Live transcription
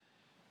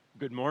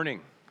Good morning.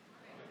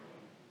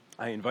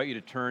 I invite you to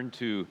turn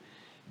to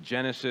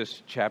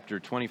Genesis chapter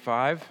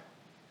 25.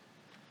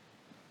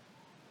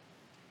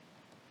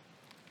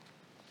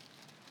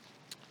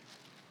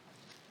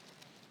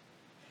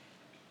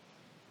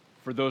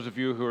 For those of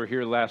you who were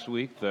here last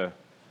week, the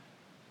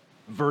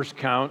verse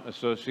count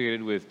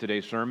associated with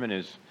today's sermon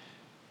is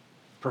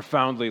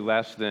profoundly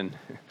less than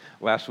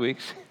last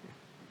week's,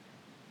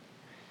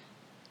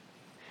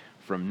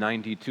 from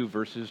 92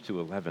 verses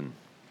to 11.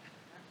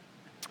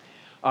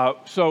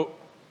 So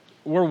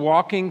we're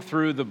walking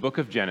through the book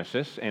of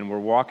Genesis, and we're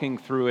walking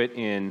through it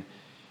in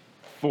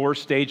 4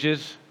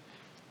 stages.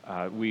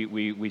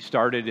 We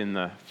started in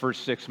the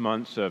first 6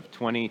 months of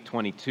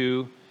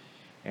 2022,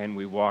 and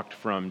we walked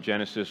from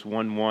Genesis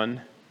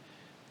 1:1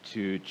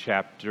 to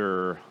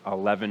chapter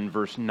 11,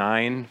 verse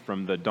 9,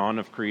 from the dawn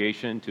of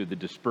creation to the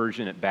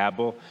dispersion at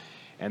Babel.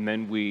 And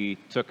then we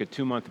took a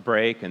 2-month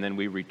break, and then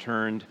we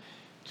returned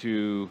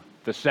to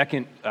the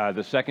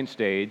second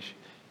stage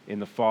in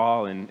the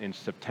fall, in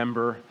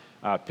September,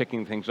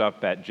 picking things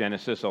up at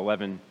Genesis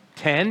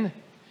 11:10,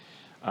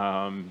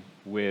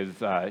 with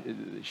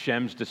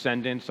Shem's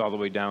descendants all the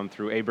way down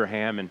through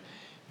Abraham. And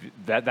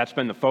that's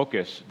been the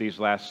focus these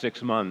last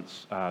 6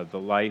 months, the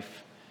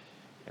life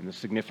and the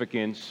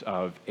significance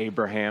of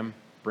Abraham,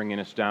 bringing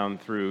us down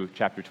through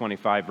chapter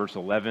 25, verse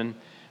 11.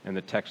 And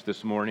the text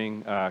this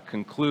morning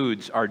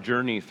concludes our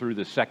journey through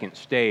the second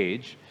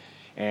stage.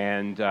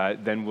 And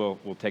then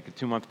we'll take a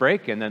 2-month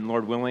break, and then,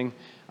 Lord willing,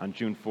 on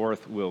June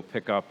 4th, we'll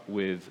pick up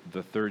with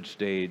the third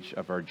stage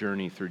of our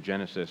journey through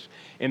Genesis.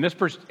 In this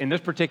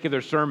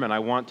particular sermon, I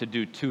want to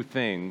do 2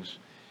 things.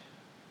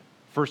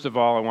 First of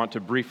all, I want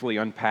to briefly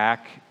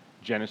unpack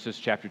Genesis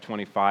chapter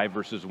 25,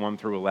 verses 1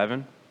 through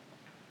 11.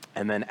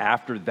 And then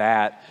after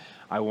that,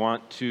 I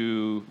want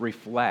to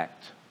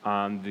reflect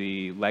on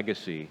the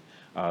legacy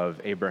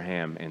of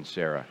Abraham and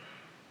Sarah.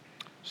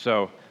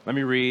 So let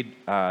me read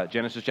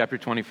Genesis chapter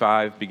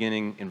 25,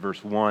 beginning in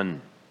verse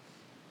 1.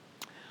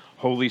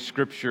 Holy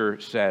Scripture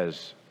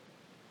says,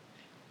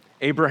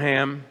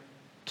 Abraham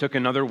took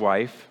another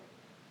wife,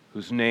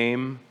 whose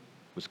name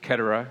was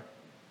Keturah.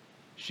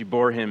 She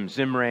bore him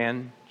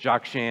Zimran,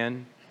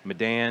 Jokshan,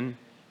 Medan,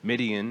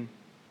 Midian,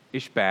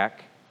 Ishbak,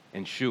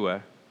 and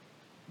Shua.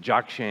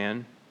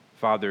 Jokshan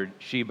fathered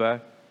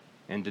Sheba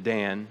and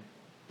Dedan.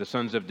 The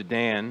sons of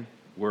Dedan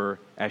were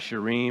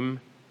Asherim,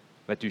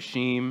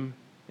 Letushim,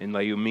 and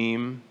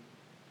Leumim.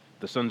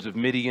 The sons of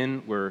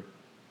Midian were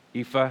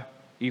Ephah,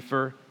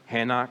 Epher,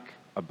 Hanok,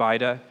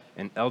 Abida,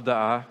 and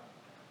Eldaah.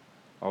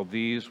 All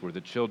these were the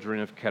children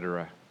of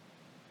Keturah.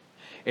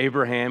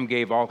 Abraham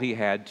gave all he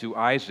had to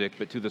Isaac,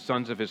 but to the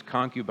sons of his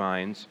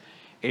concubines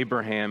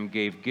Abraham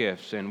gave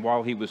gifts, and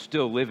while he was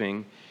still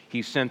living,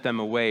 he sent them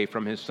away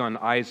from his son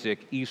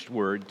Isaac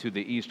eastward to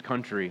the east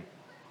country.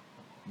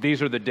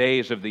 These are the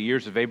days of the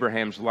years of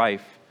Abraham's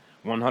life,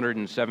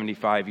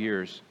 175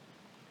 years.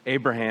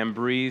 Abraham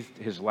breathed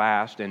his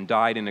last and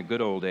died in a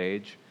good old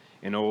age,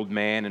 an old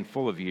man and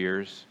full of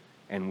years,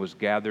 and was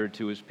gathered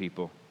to his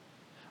people.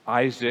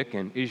 Isaac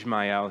and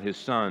Ishmael, his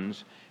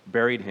sons,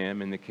 buried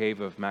him in the cave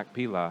of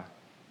Machpelah,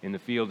 in the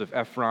field of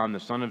Ephron, the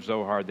son of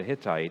Zohar the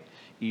Hittite,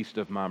 east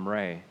of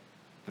Mamre,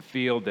 the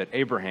field that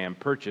Abraham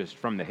purchased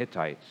from the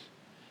Hittites.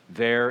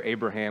 There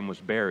Abraham was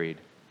buried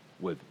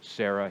with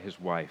Sarah his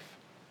wife.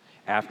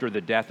 After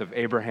the death of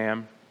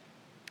Abraham,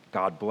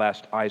 God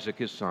blessed Isaac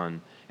his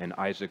son, and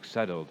Isaac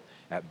settled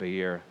at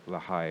Beer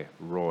Lahai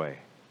Roi.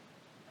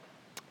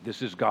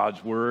 This is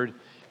God's word,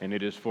 and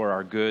it is for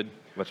our good.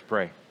 Let's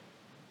pray.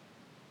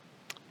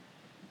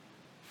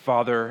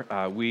 Father,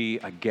 we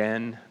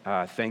again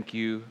thank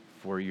you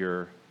for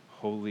your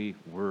holy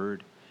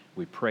word.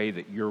 We pray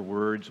that your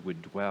words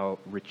would dwell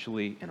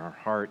richly in our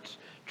hearts,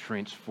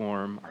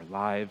 transform our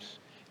lives,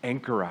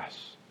 anchor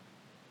us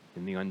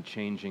in the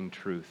unchanging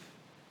truth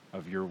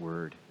of your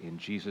word. In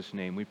Jesus'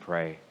 name we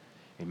pray.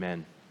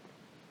 Amen.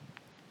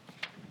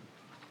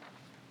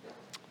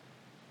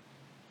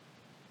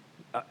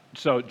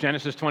 So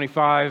Genesis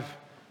 25,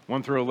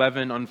 1 through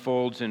 11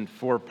 unfolds in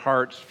 4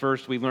 parts.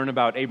 First, we learn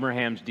about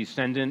Abraham's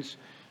descendants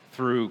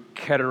through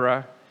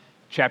Keturah.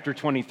 Chapter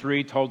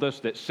 23 told us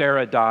that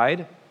Sarah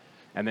died,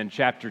 and then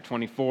chapter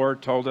 24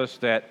 told us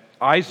that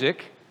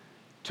Isaac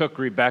took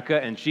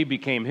Rebekah and she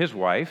became his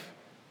wife.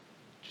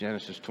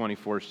 Genesis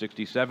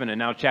 24:67, and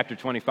now chapter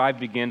 25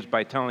 begins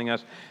by telling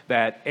us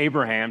that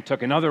Abraham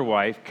took another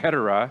wife,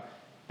 Keturah.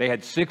 They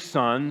had 6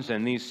 sons,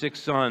 and these 6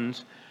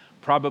 sons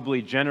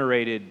probably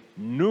generated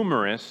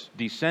numerous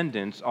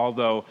descendants,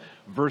 although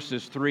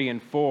verses 3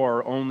 and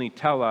 4 only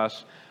tell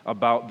us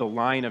about the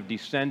line of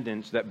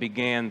descendants that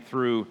began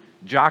through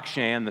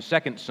Jokshan, the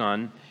second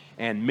son,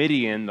 and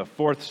Midian, the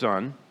 4th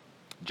son.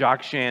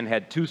 Jokshan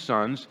had 2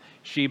 sons,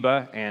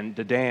 Sheba and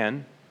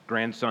Dedan,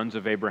 grandsons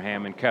of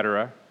Abraham and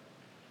Keturah.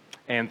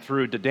 And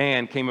through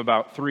Dedan came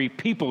about 3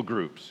 people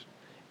groups,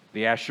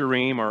 the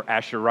Asherim or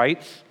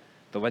Asherites,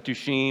 the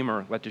Letushim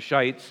or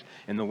Letushites,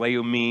 and the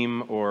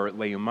Leumim or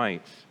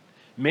Leumites.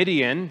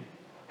 Midian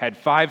had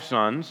 5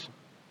 sons,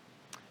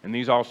 and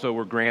these also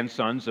were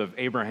grandsons of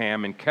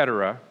Abraham and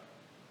Keturah.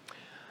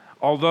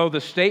 Although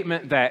the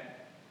statement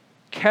that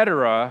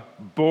Keturah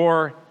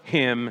bore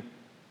him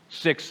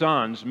 6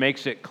 sons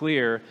makes it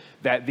clear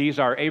that these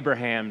are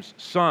Abraham's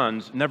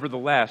sons,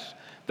 nevertheless,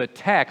 the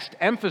text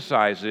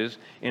emphasizes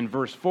in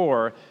verse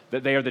 4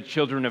 that they are the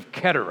children of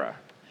Keturah.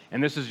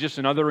 And this is just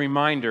another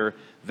reminder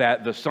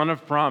that the son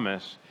of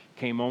promise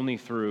came only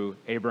through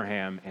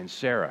Abraham and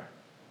Sarah.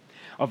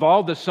 Of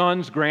all the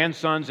sons,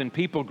 grandsons, and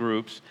people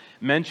groups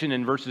mentioned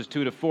in verses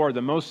 2 to 4,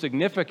 the most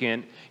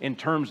significant in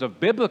terms of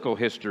biblical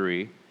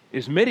history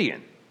is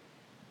Midian.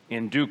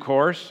 In due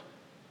course,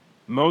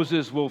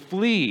 Moses will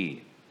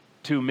flee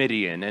to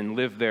Midian and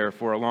live there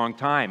for a long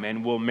time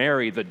and will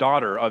marry the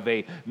daughter of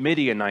a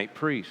Midianite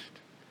priest.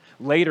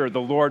 Later, the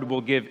Lord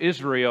will give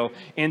Israel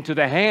into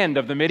the hand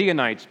of the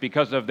Midianites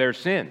because of their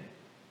sin.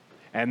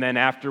 And then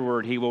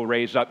afterward, he will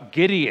raise up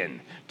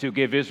Gideon to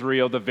give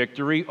Israel the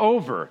victory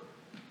over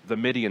the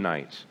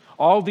Midianites.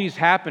 All these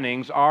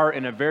happenings are,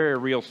 in a very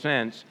real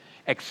sense,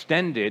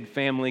 extended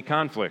family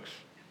conflicts.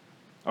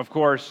 Of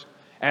course,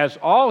 as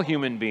all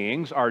human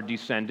beings are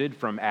descended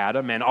from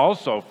Adam and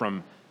also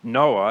from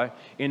Noah,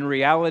 in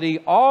reality,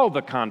 all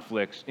the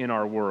conflicts in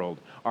our world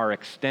are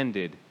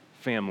extended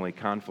family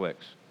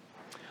conflicts.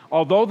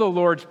 Although the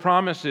Lord's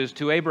promises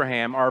to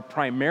Abraham are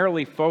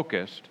primarily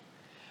focused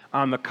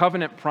on the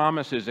covenant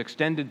promises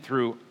extended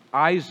through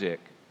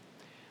Isaac,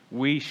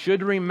 we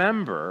should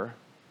remember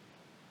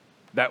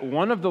that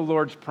one of the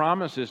Lord's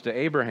promises to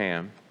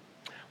Abraham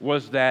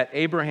was that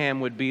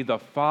Abraham would be the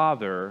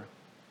father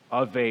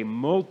of a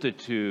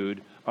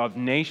multitude of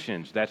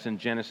nations. That's in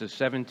Genesis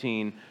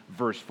 17,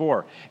 verse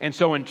 4. And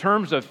so in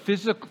terms of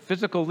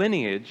physical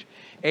lineage,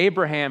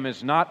 Abraham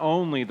is not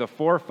only the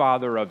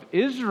forefather of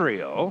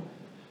Israel,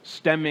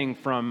 stemming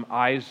from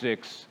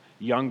Isaac's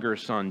younger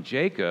son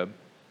Jacob,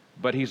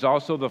 but he's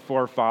also the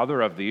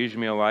forefather of the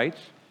Ishmaelites,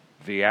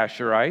 the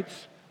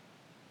Asherites,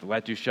 the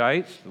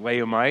Letushites, the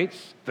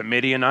Leumites, the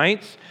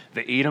Midianites,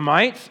 the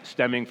Edomites,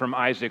 stemming from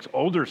Isaac's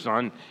older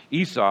son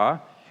Esau,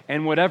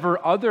 and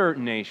whatever other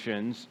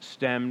nations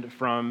stemmed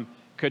from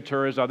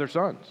Keturah's other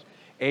sons.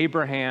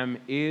 Abraham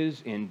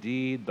is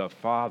indeed the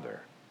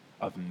father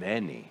of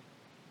many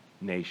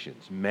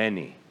nations,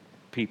 many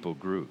people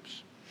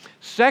groups.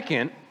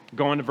 Second,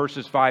 going to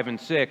verses 5 and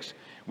 6,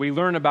 we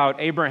learn about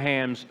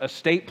Abraham's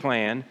estate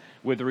plan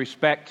with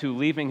respect to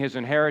leaving his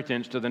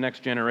inheritance to the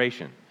next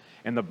generation.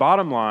 And the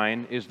bottom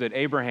line is that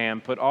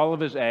Abraham put all of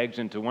his eggs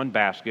into one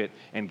basket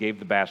and gave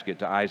the basket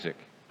to Isaac.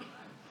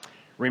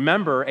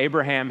 Remember,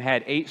 Abraham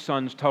had 8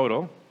 sons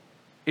total: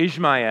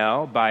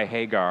 Ishmael by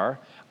Hagar,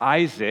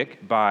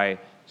 Isaac by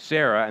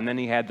Sarah, and then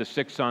he had the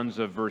 6 sons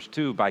of verse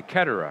 2 by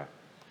Keturah.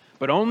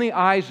 But only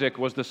Isaac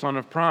was the son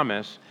of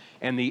promise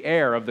and the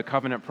heir of the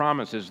covenant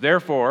promises.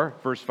 Therefore,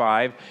 verse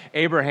 5,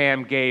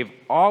 Abraham gave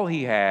all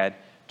he had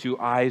to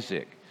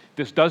Isaac.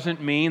 This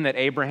doesn't mean that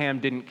Abraham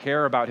didn't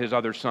care about his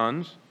other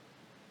sons,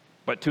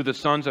 but to the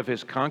sons of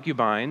his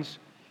concubines,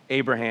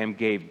 Abraham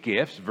gave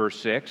gifts, verse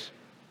 6.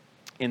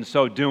 In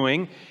so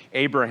doing,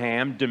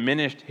 Abraham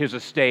diminished his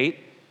estate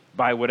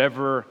by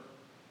whatever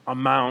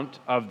amount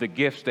of the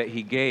gifts that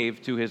he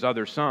gave to his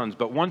other sons.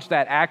 But once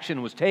that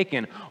action was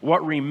taken,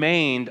 what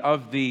remained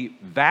of the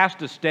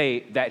vast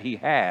estate that he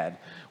had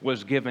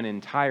was given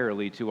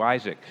entirely to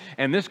Isaac.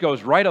 And this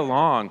goes right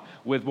along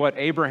with what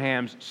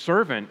Abraham's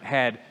servant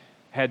had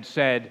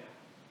said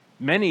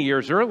many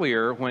years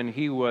earlier when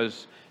he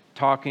was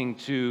talking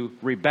to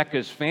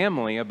Rebekah's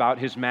family about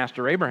his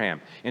master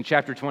Abraham. In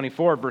chapter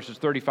 24, verses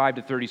 35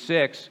 to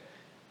 36,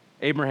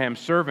 Abraham's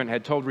servant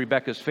had told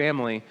Rebekah's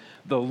family,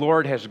 "The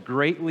Lord has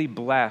greatly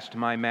blessed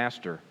my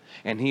master,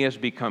 and he has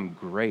become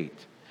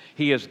great.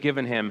 He has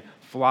given him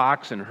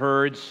flocks and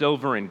herds,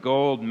 silver and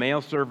gold,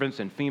 male servants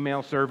and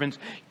female servants,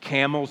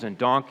 camels and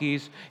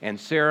donkeys. And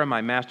Sarah,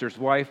 my master's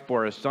wife,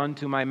 bore a son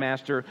to my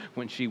master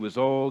when she was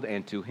old,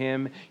 and to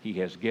him he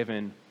has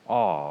given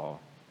all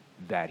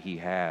that he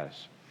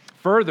has."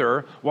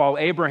 Further, while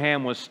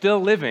Abraham was still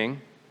living,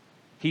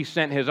 he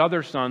sent his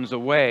other sons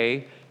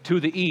away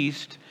to the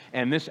east,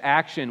 and this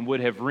action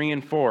would have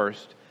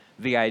reinforced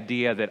the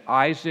idea that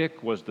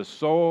Isaac was the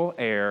sole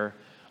heir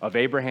of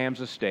Abraham's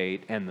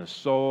estate and the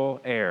sole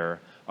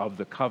heir of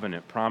the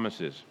covenant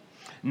promises.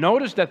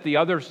 Notice that the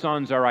other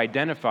sons are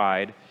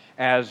identified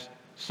as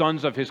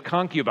sons of his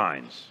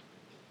concubines.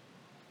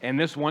 And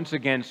this once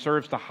again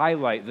serves to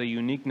highlight the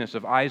uniqueness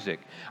of Isaac.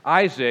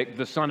 Isaac,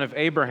 the son of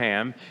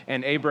Abraham,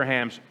 and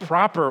Abraham's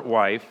proper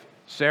wife,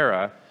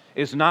 Sarah,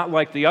 is not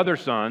like the other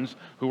sons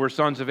who were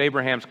sons of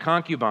Abraham's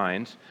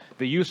concubines.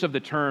 The use of the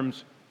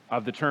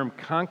term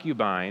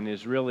concubine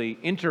is really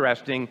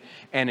interesting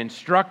and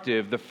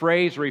instructive. The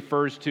phrase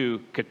refers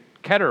to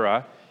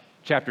Keturah,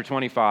 chapter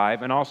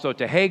 25, and also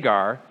to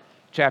Hagar,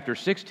 chapter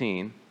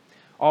 16.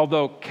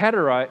 Although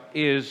Keturah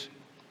is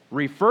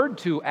referred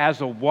to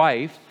as a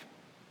wife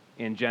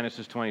in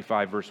Genesis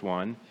 25, verse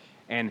 1,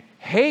 and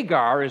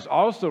Hagar is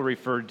also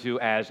referred to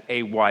as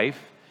a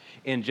wife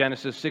in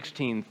Genesis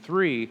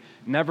 16:3.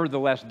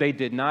 Nevertheless, they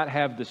did not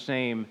have the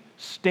same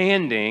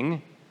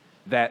standing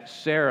that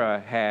Sarah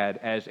had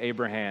as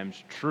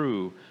Abraham's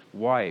true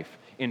wife.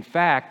 In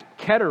fact,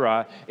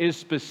 Keturah is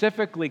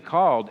specifically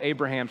called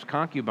Abraham's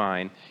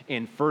concubine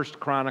in 1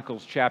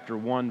 Chronicles chapter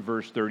 1,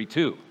 verse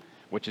 32,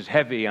 which is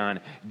heavy on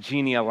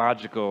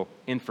genealogical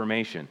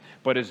information.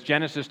 But as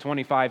Genesis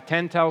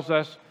 25:10 tells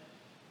us,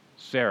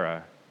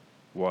 Sarah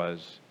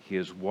was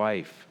his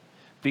wife.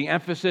 The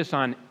emphasis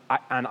on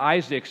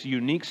Isaac's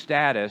unique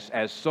status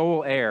as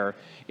sole heir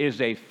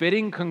is a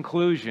fitting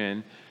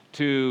conclusion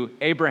to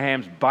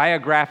Abraham's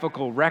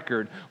biographical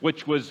record,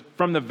 which was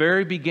from the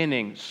very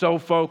beginning so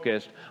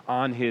focused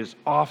on his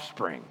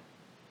offspring,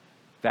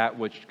 that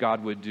which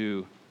God would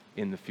do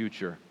in the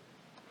future.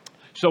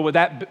 So with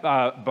that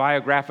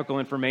biographical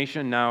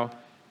information now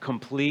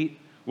complete,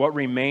 what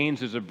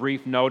remains is a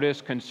brief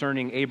notice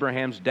concerning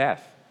Abraham's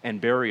death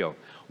and burial.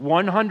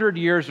 100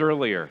 years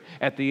earlier,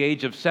 at the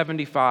age of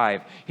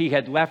 75, he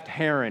had left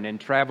Haran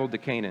and traveled to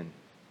Canaan.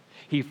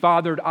 He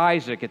fathered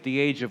Isaac at the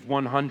age of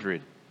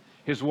 100.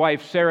 His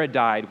wife Sarah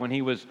died when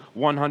he was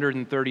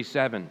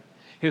 137.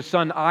 His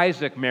son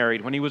Isaac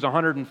married when he was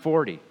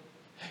 140.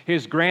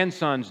 His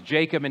grandsons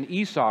Jacob and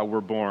Esau were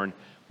born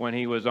when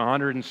he was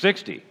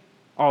 160,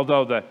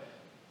 although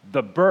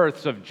the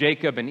births of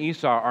Jacob and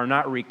Esau are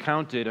not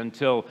recounted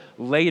until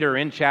later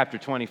in chapter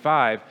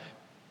 25.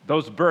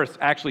 Those births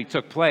actually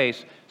took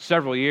place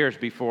several years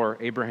before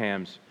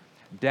Abraham's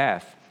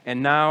death.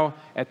 And now,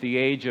 at the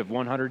age of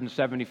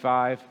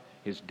 175,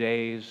 his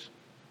days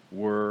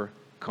were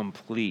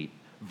complete.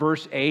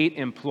 Verse 8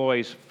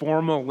 employs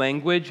formal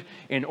language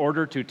in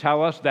order to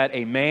tell us that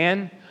a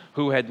man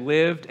who had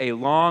lived a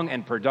long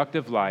and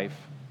productive life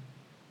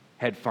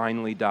had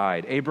finally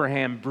died.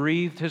 Abraham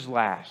breathed his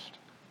last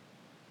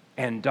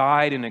and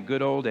died in a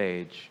good old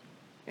age,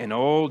 an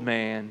old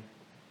man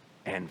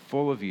and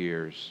full of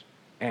years,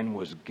 and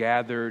was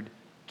gathered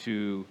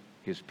to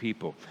his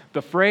people.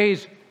 The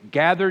phrase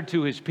gathered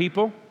to his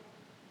people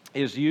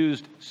is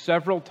used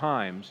several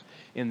times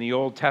in the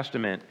Old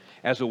Testament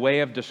as a way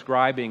of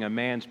describing a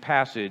man's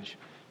passage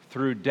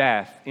through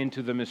death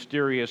into the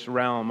mysterious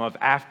realm of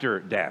after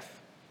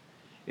death.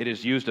 It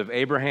is used of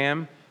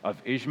Abraham, of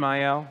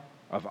Ishmael,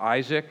 of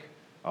Isaac,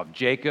 of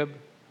Jacob,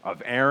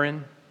 of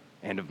Aaron,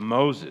 and of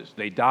Moses.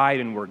 They died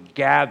and were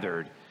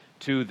gathered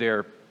to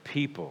their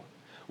people.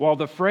 While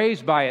the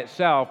phrase by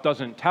itself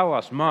doesn't tell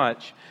us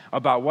much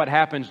about what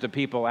happens to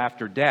people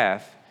after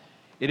death,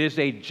 it is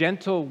a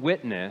gentle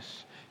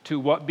witness to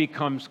what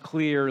becomes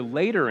clear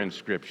later in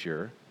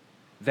Scripture,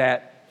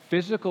 that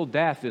physical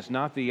death is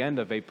not the end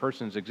of a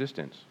person's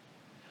existence.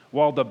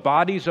 While the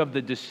bodies of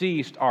the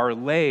deceased are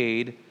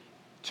laid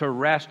to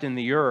rest in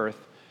the earth,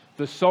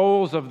 the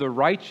souls of the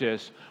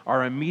righteous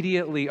are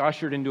immediately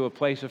ushered into a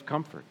place of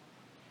comfort.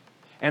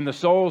 And the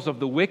souls of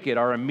the wicked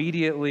are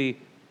immediately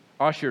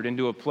ushered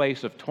into a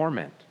place of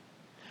torment.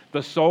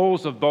 The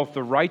souls of both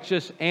the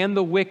righteous and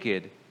the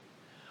wicked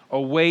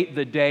await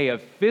the day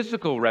of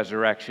physical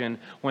resurrection,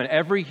 when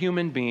every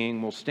human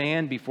being will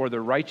stand before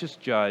the righteous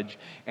judge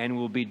and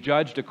will be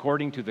judged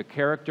according to the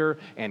character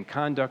and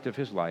conduct of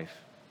his life.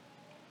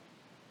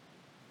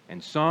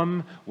 And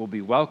some will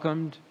be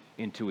welcomed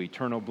into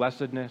eternal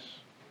blessedness,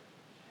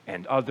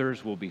 and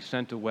others will be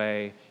sent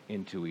away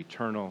into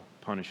eternal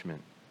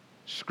punishment.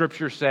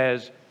 Scripture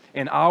says,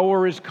 "An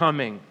hour is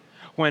coming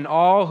when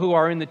all who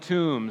are in the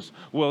tombs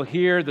will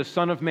hear the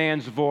Son of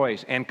Man's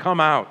voice and come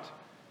out.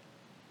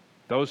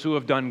 Those who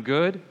have done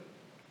good,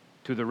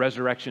 to the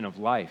resurrection of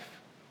life,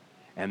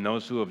 and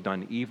those who have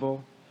done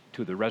evil,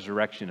 to the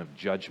resurrection of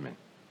judgment."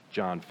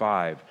 John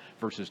 5,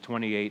 verses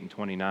 28 and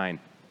 29.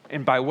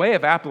 And by way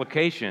of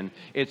application,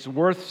 it's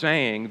worth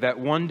saying that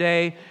one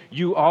day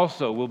you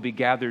also will be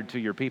gathered to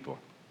your people.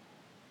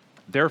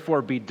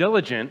 Therefore, be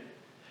diligent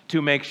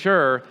to make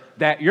sure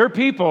that your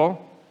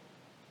people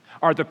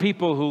are the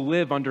people who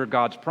live under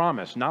God's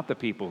promise, not the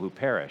people who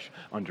perish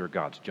under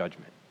God's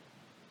judgment.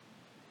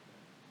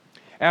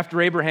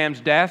 After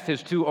Abraham's death,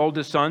 his two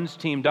oldest sons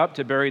teamed up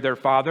to bury their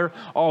father,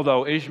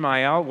 although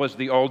Ishmael was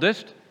the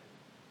oldest.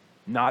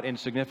 Not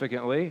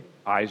insignificantly,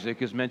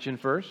 Isaac is mentioned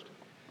first.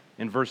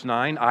 In verse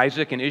 9,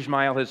 Isaac and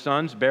Ishmael, his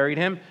sons, buried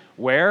him.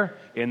 Where?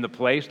 In the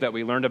place that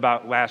we learned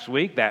about last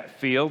week,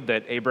 that field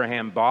that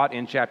Abraham bought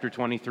in chapter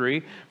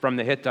 23 from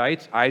the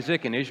Hittites.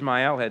 Isaac and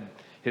Ishmael had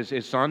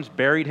his sons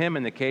buried him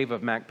in the cave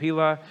of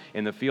Machpelah,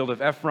 in the field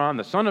of Ephron,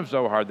 the son of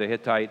Zohar the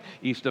Hittite,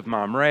 east of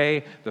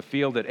Mamre, the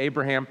field that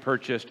Abraham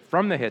purchased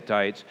from the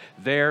Hittites.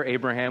 There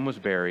Abraham was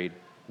buried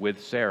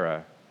with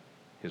Sarah,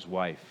 his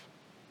wife.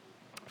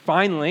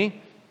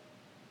 Finally,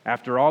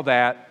 after all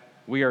that,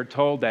 we are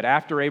told that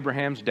after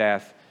Abraham's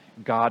death,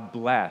 God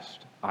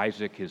blessed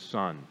Isaac, his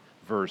son.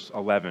 Verse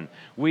 11.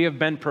 We have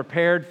been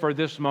prepared for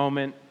this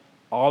moment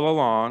all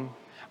along.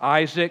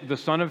 Isaac, the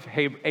son of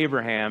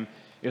Abraham,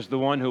 is the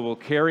one who will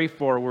carry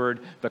forward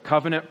the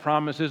covenant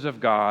promises of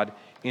God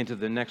into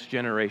the next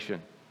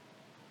generation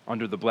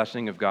under the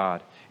blessing of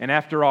God. And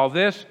after all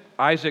this,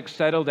 Isaac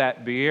settled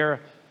at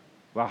Beer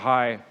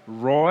Lahai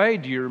Roi.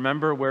 Do you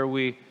remember where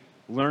we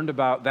learned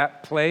about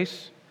that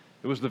place?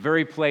 It was the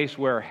very place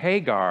where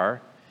Hagar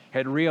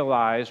had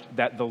realized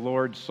that the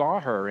Lord saw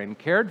her and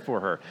cared for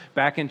her.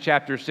 Back in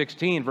chapter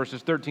 16,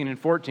 verses 13 and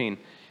 14,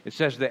 It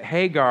says that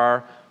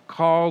Hagar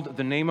called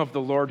the name of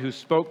the Lord who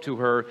spoke to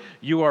her,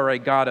 "You are a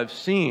God of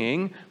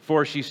seeing,"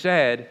 for she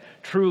said,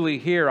 "Truly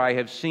here I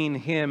have seen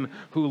him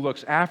who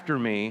looks after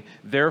me."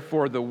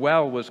 Therefore the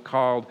well was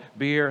called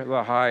Beer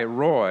Lahai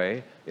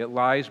Roi. It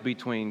lies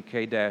between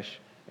Kadesh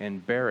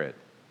and Bered.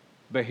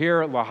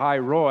 Beer Lahai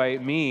Roi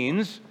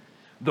means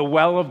the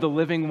well of the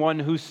living one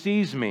who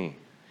sees me.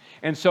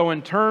 And so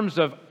in terms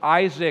of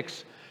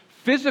Isaac's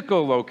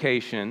physical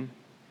location,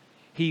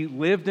 he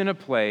lived in a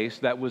place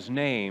that was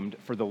named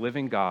for the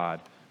living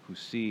God who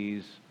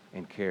sees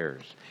and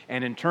cares.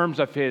 And in terms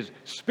of his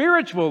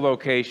spiritual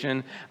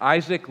location,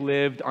 Isaac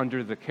lived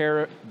under the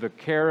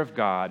care of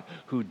God,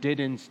 who did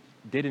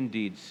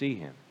indeed see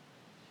him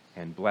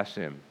and bless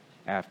him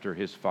after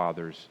his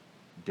father's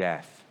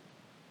death.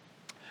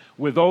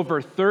 With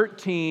over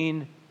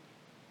 13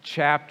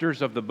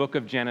 chapters of the book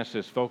of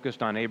Genesis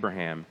focused on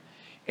Abraham,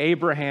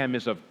 Abraham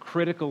is of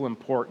critical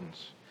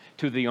importance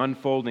to the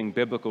unfolding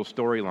biblical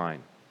storyline.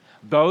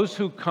 Those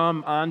who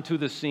come onto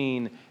the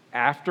scene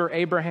after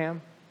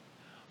Abraham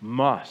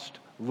must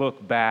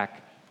look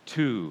back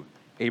to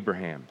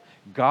Abraham.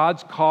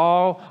 God's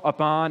call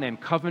upon and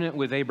covenant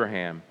with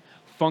Abraham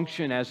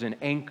function as an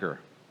anchor,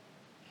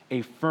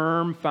 a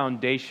firm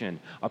foundation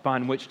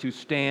upon which to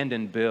stand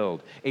and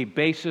build, a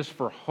basis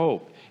for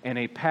hope and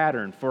a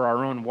pattern for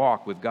our own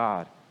walk with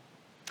God.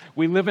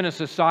 We live in a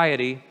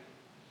society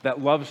that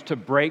loves to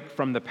break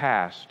from the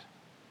past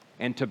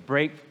and to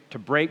break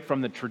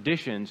from the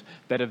traditions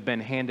that have been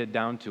handed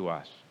down to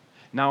us.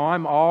 Now,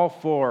 I'm all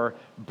for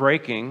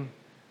breaking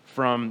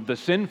from the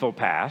sinful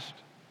past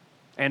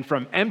and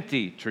from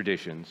empty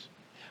traditions,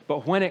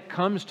 but when it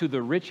comes to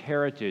the rich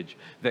heritage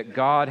that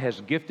God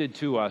has gifted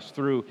to us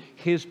through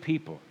His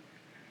people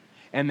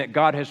and that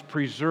God has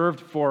preserved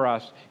for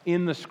us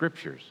in the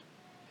Scriptures,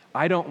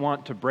 I don't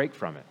want to break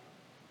from it.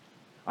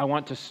 I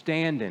want to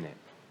stand in it,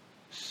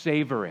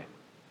 savor it,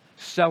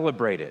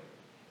 celebrate it,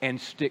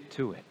 and stick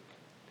to it.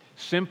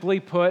 Simply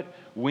put,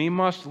 we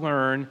must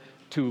learn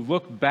to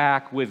look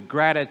back with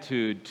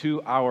gratitude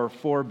to our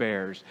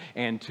forebears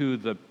and to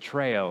the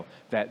trail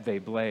that they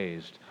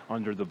blazed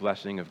under the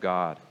blessing of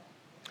God.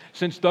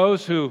 Since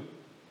those who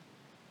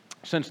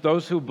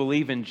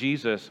believe in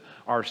Jesus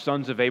are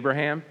sons of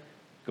Abraham,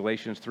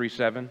 Galatians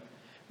 3:7,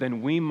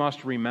 then we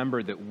must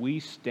remember that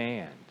we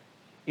stand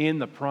in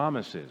the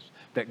promises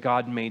that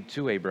God made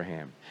to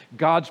Abraham.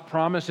 God's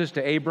promises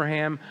to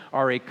Abraham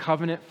are a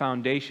covenant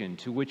foundation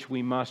to which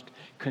we must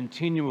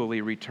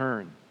continually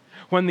return.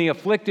 When the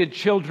afflicted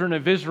children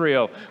of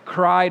Israel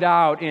cried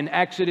out in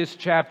Exodus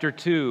chapter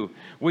 2,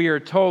 we are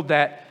told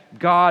that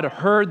God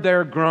heard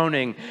their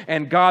groaning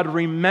and God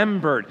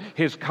remembered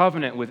His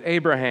covenant with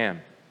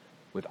Abraham,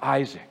 with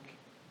Isaac,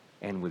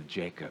 and with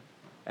Jacob.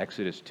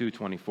 Exodus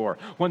 2:24.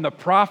 When the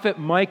prophet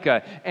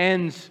Micah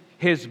ends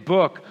his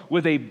book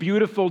with a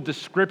beautiful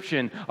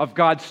description of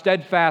God's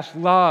steadfast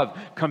love,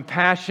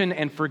 compassion,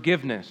 and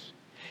forgiveness,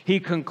 he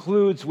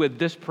concludes with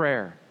this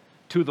prayer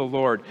to the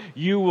Lord: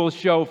 "You will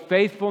show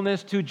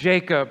faithfulness to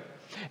Jacob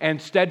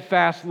and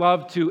steadfast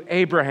love to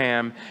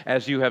Abraham,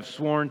 as you have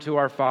sworn to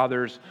our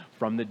fathers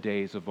from the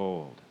days of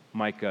old."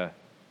 Micah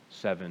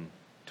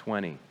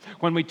 7:20.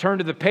 When we turn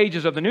to the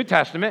pages of the New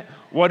Testament,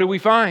 what do we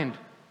find?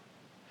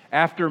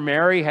 After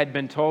Mary had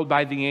been told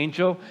by the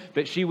angel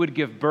that she would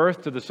give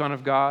birth to the Son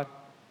of God,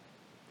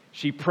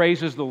 she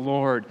praises the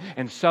Lord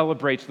and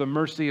celebrates the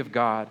mercy of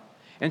God.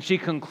 And she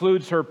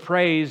concludes her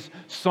praise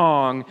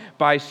song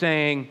by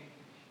saying,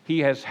 "He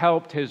has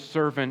helped His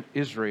servant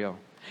Israel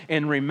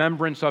in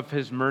remembrance of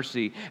His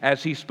mercy,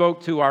 as He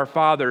spoke to our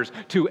fathers,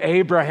 to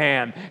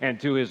Abraham,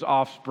 and to his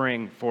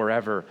offspring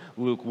forever."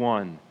 Luke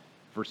 1,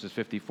 verses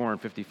 54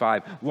 and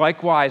 55.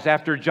 Likewise,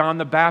 after John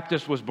the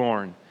Baptist was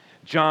born,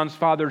 John's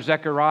father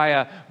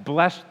Zechariah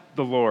blessed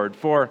the Lord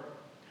for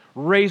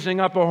raising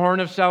up a horn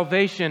of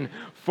salvation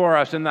for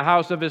us in the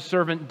house of His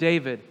servant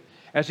David,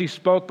 as He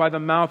spoke by the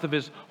mouth of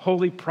His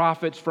holy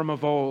prophets from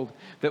of old,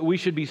 that we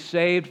should be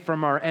saved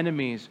from our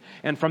enemies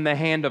and from the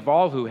hand of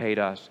all who hate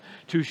us,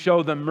 to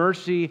show the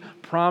mercy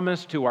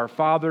promised to our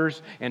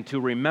fathers and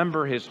to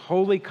remember His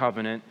holy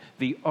covenant,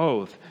 the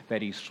oath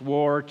that He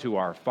swore to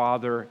our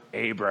father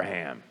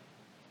Abraham.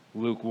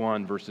 Luke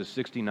 1, verses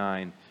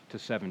 69 to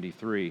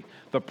 73.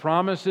 The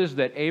promises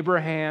that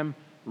Abraham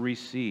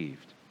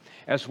received,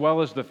 as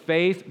well as the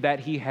faith that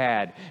he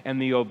had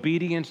and the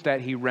obedience that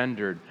he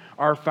rendered,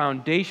 are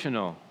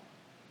foundational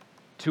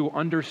to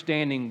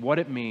understanding what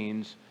it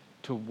means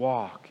to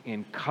walk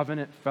in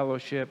covenant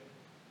fellowship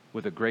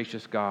with a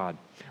gracious God.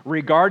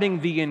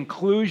 Regarding the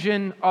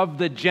inclusion of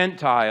the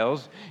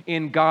Gentiles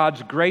in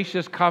God's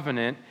gracious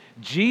covenant,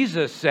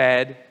 Jesus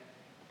said,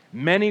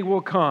 "Many will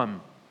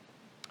come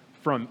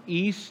from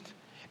east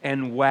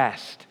and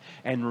west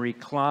and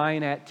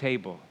recline at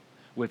table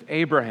with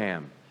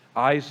Abraham,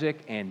 Isaac,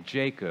 and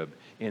Jacob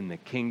in the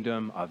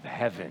kingdom of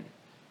heaven."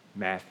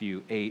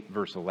 Matthew 8,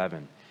 verse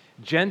 11.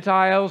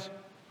 Gentiles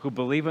who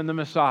believe in the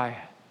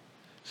Messiah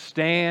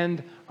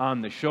stand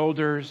on the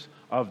shoulders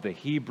of the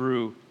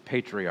Hebrew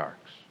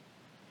patriarchs.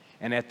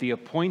 And at the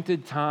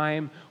appointed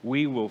time,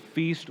 we will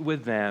feast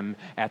with them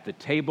at the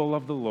table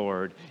of the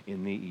Lord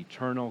in the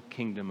eternal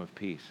kingdom of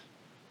peace.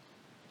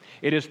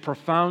 It is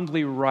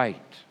profoundly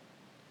right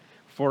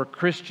for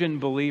Christian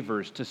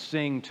believers to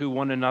sing to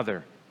one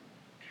another.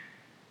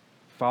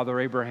 Father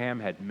Abraham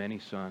had many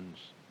sons.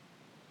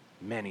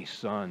 Many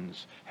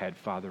sons had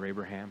Father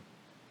Abraham.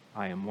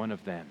 I am one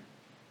of them,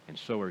 and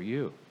so are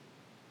you.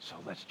 So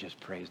let's just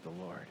praise the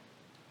Lord.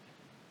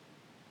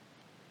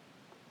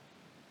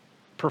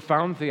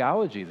 Profound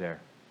theology there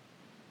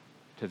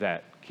to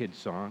that kid's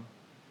song.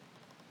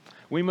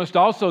 We must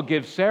also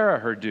give Sarah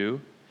her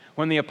due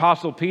when the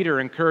Apostle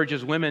Peter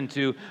encourages women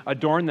to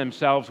adorn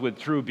themselves with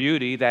true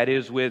beauty, that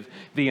is, with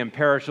the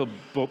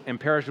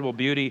imperishable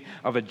beauty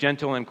of a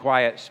gentle and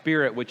quiet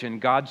spirit, which in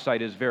God's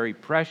sight is very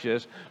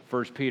precious,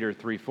 1 Peter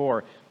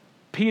 3:4.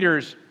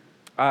 Peter's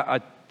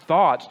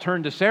thoughts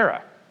turned to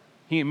Sarah.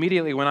 He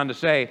immediately went on to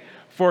say,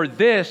 "For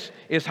this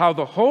is how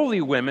the holy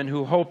women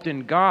who hoped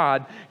in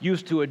God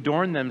used to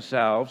adorn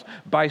themselves,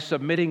 by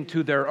submitting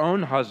to their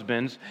own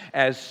husbands,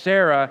 as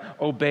Sarah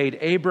obeyed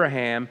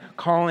Abraham,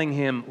 calling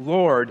him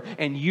Lord,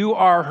 and you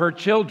are her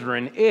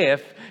children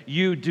if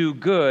you do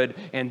good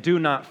and do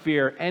not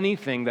fear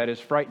anything that is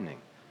frightening."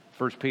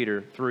 1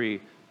 Peter 3,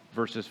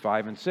 verses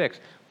 5 and 6.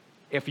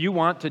 If you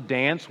want to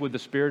dance with the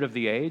spirit of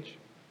the age,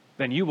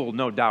 then you will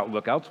no doubt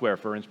look elsewhere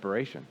for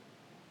inspiration.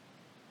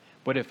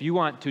 But if you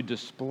want to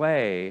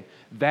display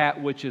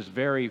that which is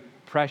very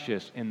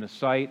precious in the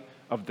sight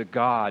of the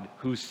God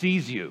who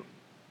sees you,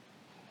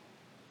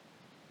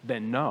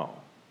 then know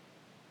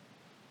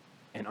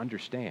and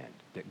understand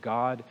that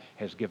God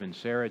has given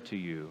Sarah to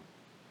you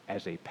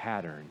as a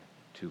pattern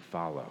to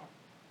follow.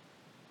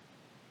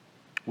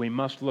 We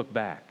must look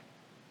back.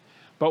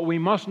 But we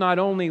must not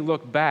only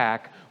look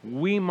back,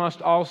 we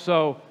must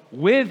also,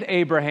 with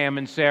Abraham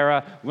and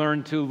Sarah,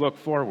 learn to look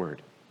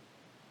forward.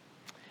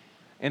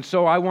 And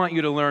so I want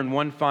you to learn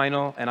one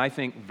final and I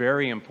think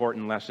very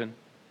important lesson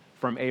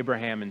from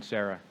Abraham and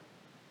Sarah.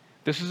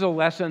 This is a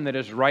lesson that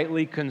is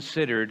rightly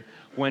considered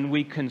when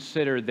we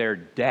consider their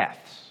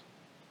deaths.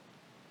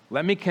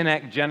 Let me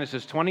connect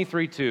Genesis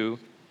 23:2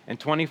 and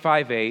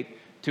 25:8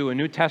 to a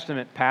New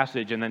Testament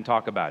passage and then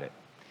talk about it.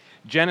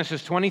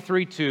 Genesis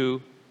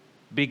 23:2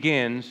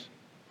 begins,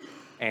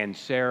 "And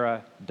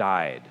Sarah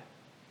died."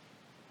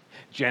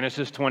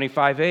 Genesis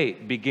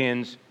 25:8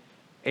 begins,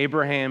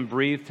 "Abraham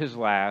breathed his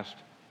last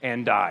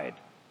and died."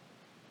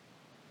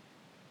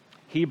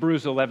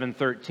 Hebrews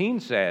 11:13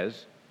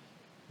 says,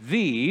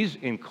 "These,"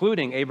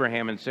 including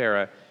Abraham and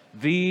Sarah,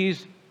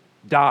 "these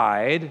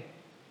died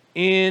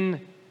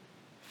in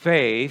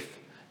faith,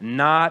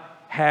 not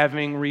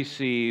having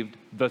received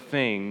the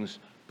things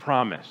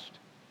promised."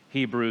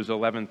 Hebrews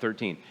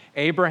 11:13.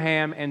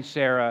 Abraham and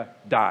Sarah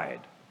died.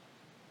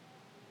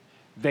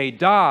 They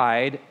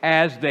died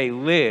as they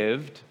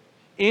lived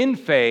in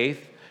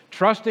faith,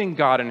 trusting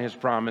God and His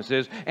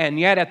promises, and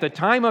yet at the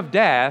time of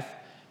death,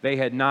 they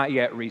had not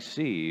yet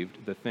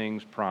received the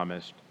things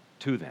promised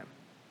to them.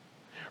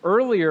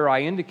 Earlier,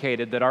 I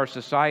indicated that our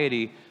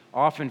society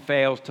often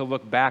fails to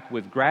look back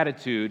with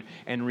gratitude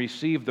and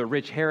receive the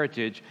rich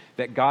heritage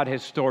that God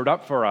has stored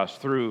up for us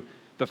through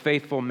the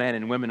faithful men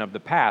and women of the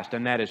past,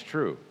 and that is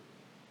true.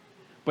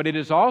 But it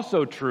is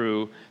also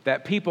true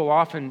that people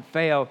often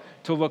fail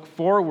to look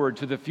forward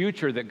to the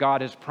future that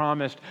God has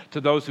promised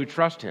to those who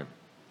trust Him,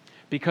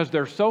 because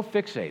they're so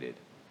fixated.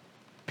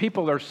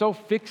 People are so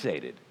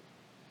fixated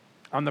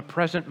on the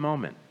present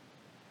moment,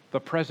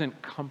 the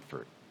present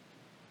comfort,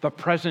 the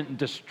present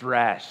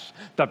distress,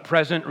 the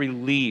present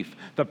relief,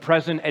 the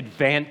present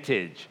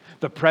advantage,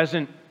 the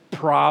present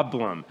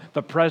problem,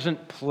 the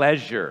present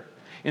pleasure,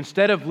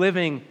 instead of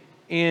living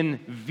in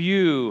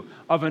view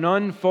of an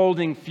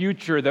unfolding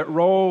future that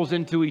rolls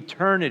into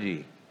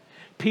eternity.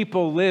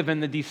 People live in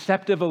the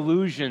deceptive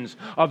illusions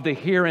of the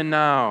here and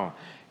now.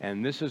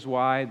 And this is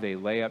why they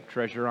lay up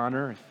treasure on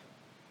earth,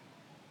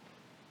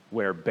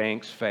 where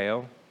banks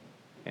fail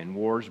and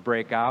wars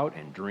break out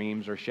and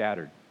dreams are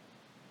shattered.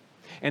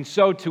 And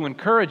so to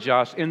encourage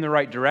us in the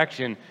right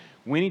direction,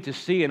 we need to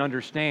see and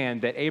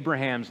understand that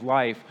Abraham's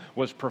life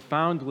was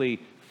profoundly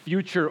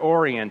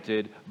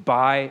future-oriented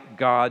by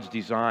God's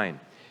design.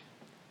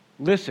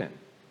 Listen,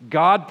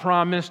 God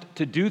promised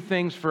to do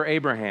things for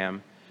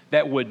Abraham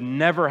that would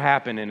never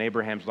happen in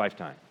Abraham's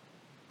lifetime.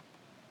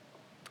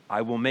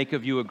 "I will make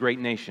of you a great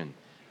nation,"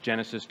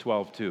 Genesis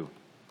 12:2.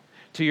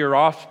 "To your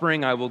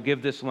offspring I will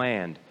give this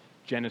land,"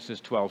 Genesis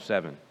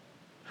 12:7.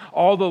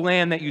 "All the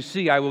land that you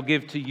see I will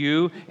give to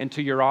you and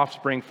to your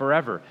offspring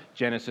forever,"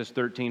 Genesis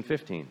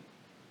 13:15.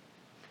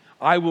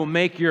 "I will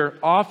make your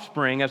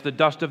offspring as the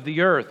dust of the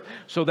earth,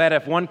 so that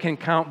if one can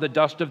count the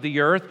dust of the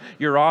earth,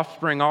 your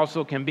offspring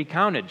also can be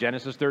counted,"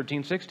 Genesis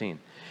 13:16.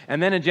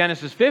 And then in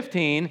Genesis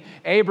 15,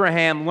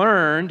 Abraham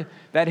learned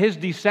that his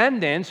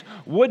descendants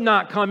would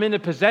not come into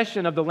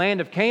possession of the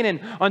land of Canaan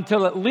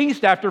until at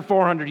least after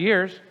 400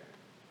 years,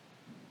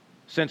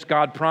 since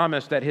God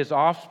promised that his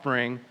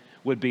offspring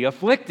would be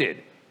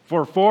afflicted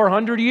for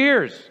 400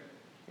 years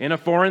in a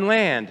foreign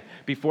land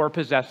before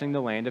possessing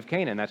the land of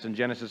Canaan. That's in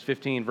Genesis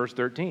 15, verse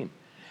 13.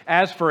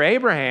 As for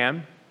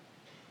Abraham,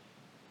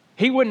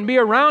 he wouldn't be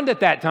around at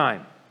that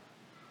time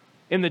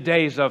in the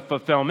days of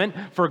fulfillment,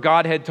 for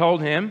God had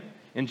told him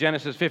in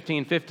Genesis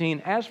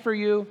 15:15, as for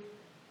you,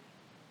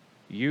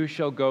 you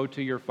shall go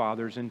to your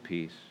fathers in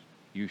peace.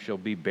 You shall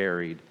be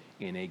buried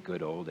in a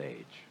good old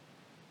age.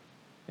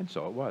 And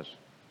so it was.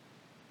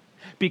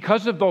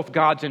 Because of both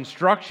God's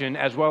instruction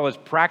as well as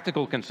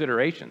practical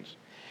considerations,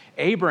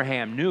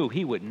 Abraham knew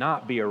he would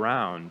not be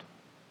around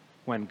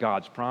when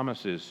God's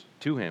promises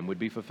to him would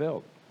be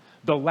fulfilled.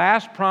 The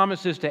last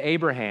promises to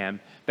Abraham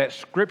that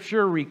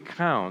Scripture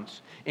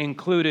recounts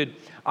included,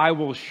 I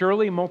will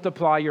surely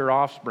multiply your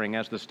offspring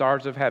as the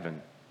stars of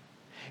heaven,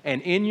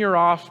 and in your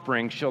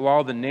offspring shall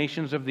all the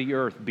nations of the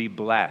earth be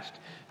blessed.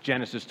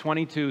 Genesis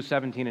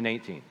 22:17 and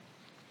 18.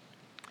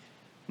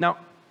 Now,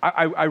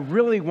 I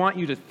really want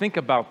you to think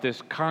about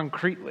this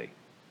concretely.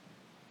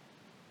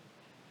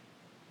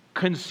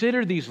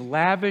 Consider these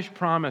lavish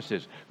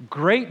promises: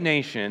 great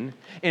nation,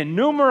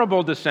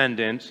 innumerable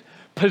descendants,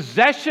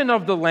 possession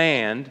of the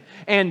land,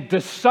 and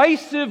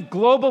decisive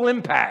global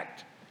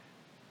impact.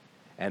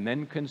 And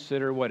then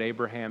consider what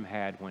Abraham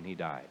had when he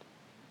died.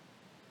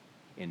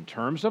 In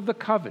terms of the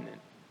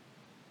covenant,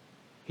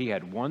 he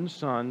had one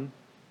son,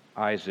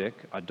 Isaac,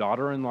 a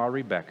daughter-in-law,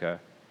 Rebekah,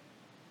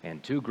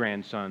 and two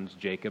grandsons,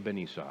 Jacob and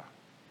Esau.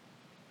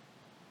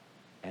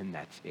 And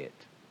that's it.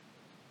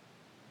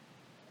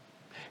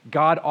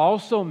 God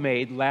also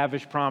made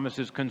lavish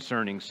promises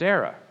concerning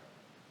Sarah.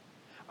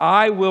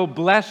 I will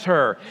bless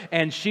her,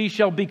 and she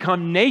shall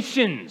become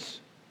nations.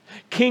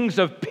 Kings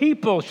of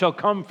people shall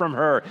come from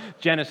her.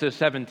 Genesis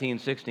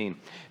 17:16.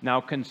 Now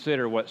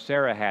consider what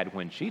Sarah had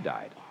when she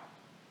died.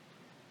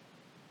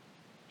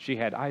 She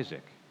had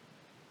Isaac,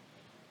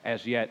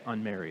 as yet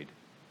unmarried.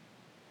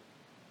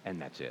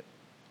 And that's it.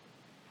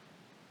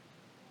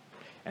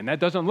 And that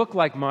doesn't look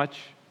like much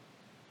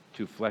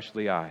to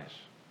fleshly eyes.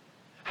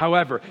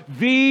 However,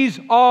 these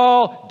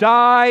all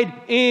died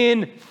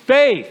in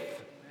faith,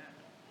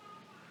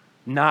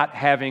 not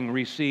having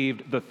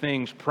received the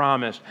things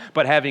promised,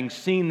 but having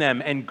seen them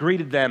and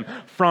greeted them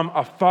from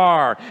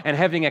afar, and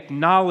having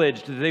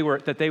acknowledged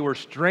that they were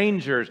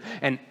strangers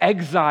and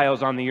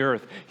exiles on the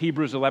earth.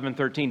 Hebrews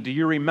 11:13. Do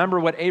you remember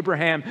what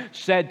Abraham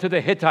said to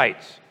the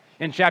Hittites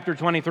in chapter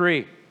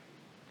 23?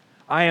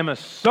 I am a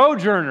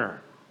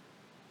sojourner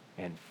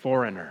and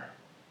foreigner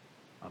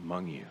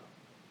among you.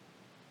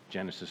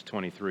 Genesis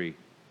 23,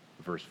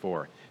 verse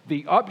 4.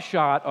 The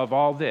upshot of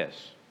all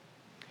this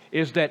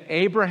is that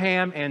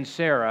Abraham and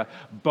Sarah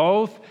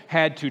both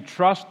had to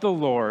trust the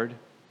Lord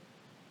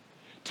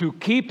to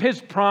keep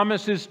His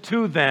promises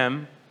to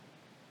them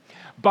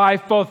by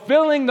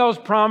fulfilling those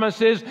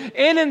promises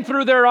in and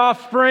through their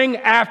offspring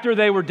after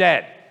they were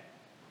dead.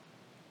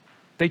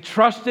 They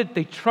trusted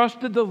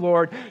the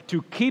Lord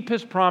to keep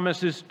His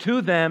promises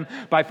to them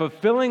by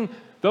fulfilling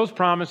those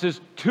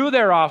promises to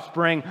their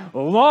offspring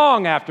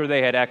long after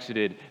they had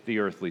exited the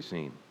earthly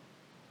scene.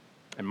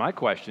 And my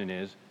question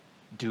is,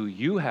 do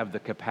you have the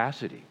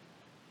capacity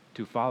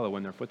to follow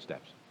in their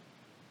footsteps?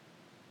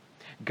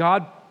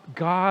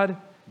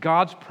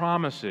 God's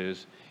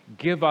promises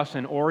give us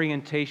an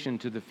orientation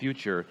to the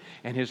future,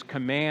 and His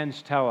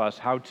commands tell us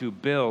how to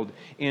build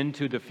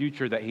into the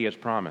future that He has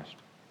promised.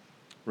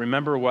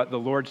 Remember what the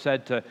Lord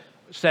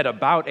said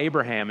about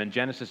Abraham in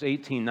Genesis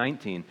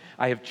 18:19.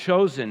 I have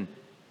chosen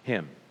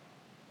him,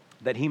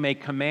 that he may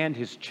command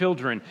his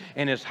children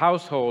and his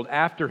household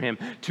after him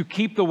to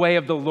keep the way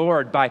of the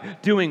Lord by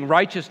doing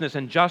righteousness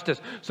and justice,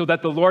 so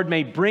that the Lord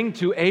may bring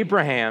to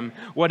Abraham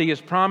what he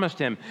has promised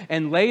him.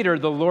 And later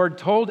the Lord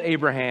told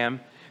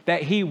Abraham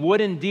that he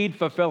would indeed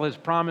fulfill his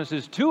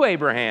promises to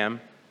Abraham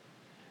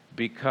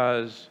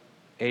because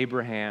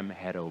Abraham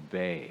had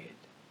obeyed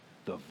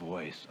the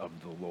voice of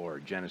the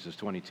Lord. Genesis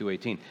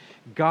 22:18.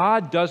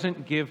 God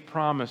doesn't give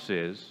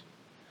promises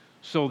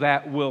so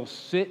that we'll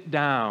sit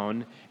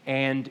down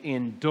and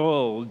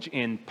indulge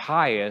in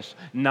pious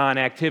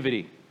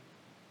non-activity.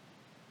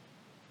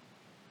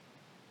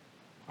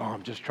 Oh,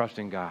 I'm just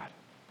trusting God.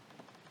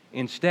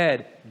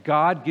 Instead,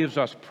 God gives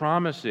us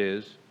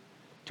promises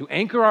to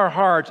anchor our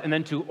hearts and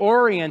then to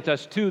orient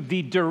us to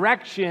the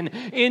direction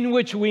in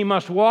which we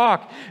must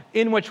walk,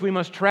 in which we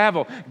must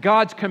travel.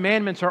 God's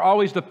commandments are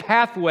always the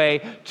pathway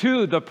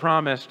to the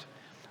promised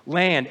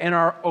land, and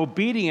our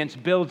obedience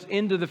builds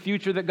into the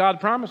future that God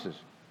promises.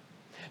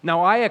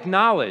 Now, I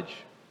acknowledge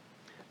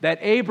that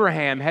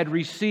Abraham had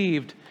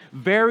received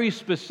very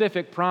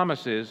specific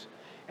promises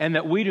and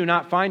that we do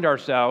not find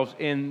ourselves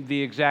in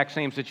the exact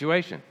same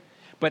situation.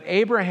 But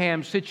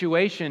Abraham's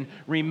situation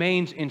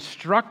remains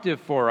instructive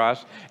for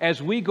us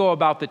as we go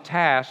about the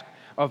task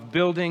of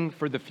building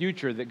for the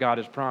future that God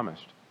has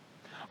promised.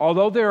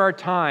 Although there are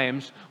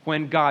times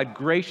when God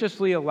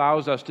graciously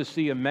allows us to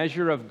see a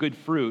measure of good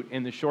fruit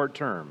in the short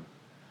term,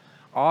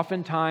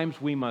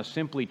 oftentimes we must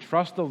simply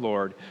trust the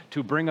Lord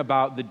to bring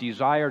about the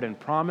desired and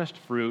promised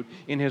fruit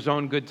in His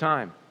own good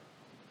time.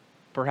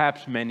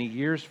 Perhaps many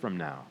years from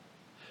now,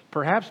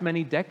 perhaps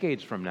many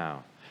decades from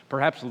now,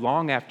 perhaps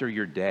long after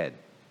you're dead.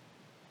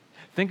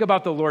 Think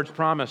about the Lord's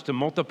promise to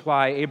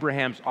multiply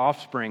Abraham's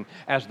offspring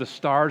as the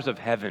stars of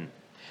heaven.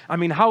 I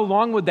mean, how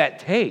long would that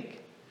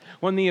take?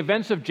 When the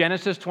events of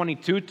Genesis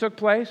 22 took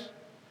place,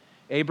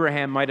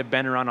 Abraham might have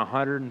been around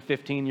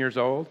 115 years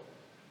old.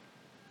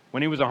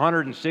 When he was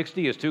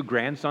 160, his 2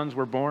 grandsons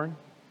were born.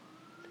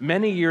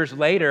 Many years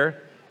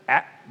later,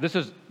 this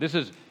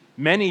is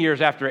many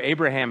years after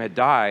Abraham had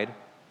died,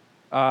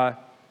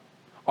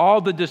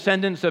 all the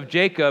descendants of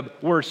Jacob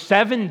were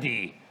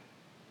 70,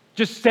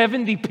 just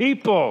 70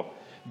 people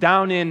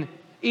down in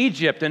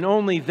Egypt. And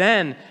only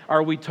then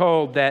are we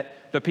told that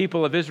the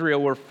people of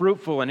Israel were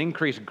fruitful and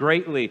increased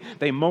greatly.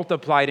 They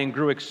multiplied and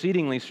grew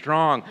exceedingly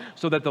strong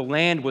so that the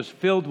land was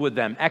filled with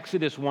them.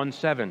 Exodus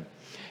 1:7.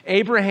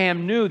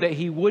 Abraham knew that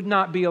he would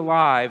not be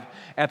alive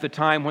at the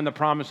time when the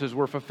promises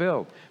were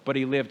fulfilled, but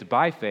he lived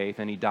by faith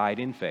and he died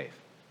in faith.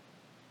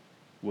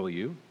 Will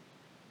you?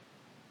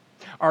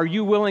 Are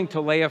you willing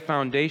to lay a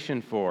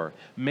foundation for,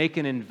 make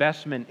an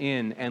investment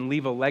in, and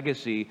leave a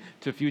legacy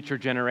to future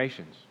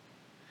generations?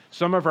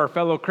 Some of our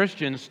fellow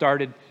Christians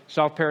started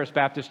South Paris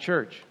Baptist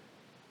Church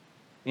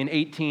in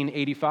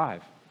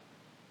 1885.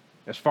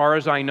 As far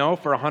as I know,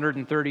 for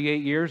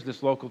 138 years,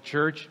 this local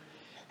church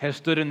has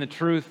stood in the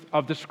truth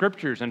of the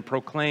Scriptures and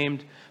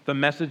proclaimed the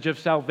message of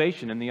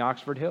salvation in the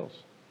Oxford Hills.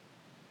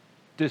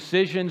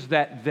 Decisions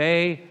that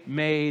they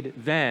made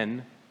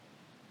then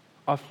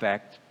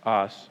affect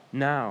us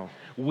now.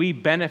 We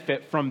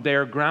benefit from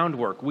their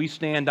groundwork. We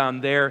stand on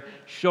their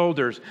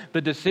shoulders.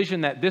 The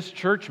decision that this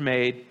church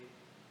made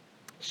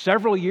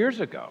several years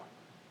ago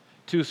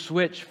to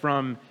switch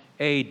from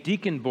a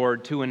deacon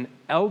board to an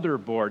elder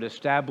board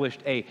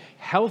established a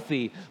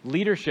healthy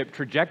leadership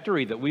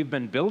trajectory that we've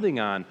been building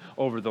on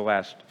over the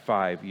last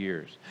 5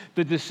 years.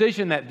 The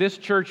decision that this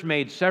church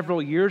made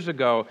several years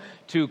ago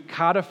to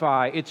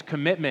codify its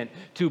commitment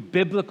to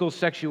biblical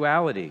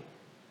sexuality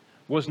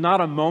was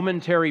not a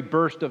momentary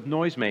burst of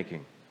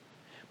noise-making,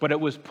 but it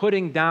was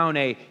putting down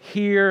a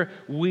here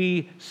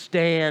we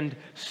stand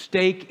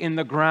stake in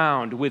the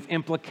ground with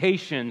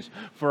implications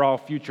for all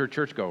future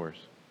churchgoers.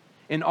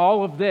 In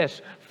all of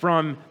this,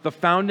 from the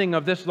founding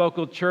of this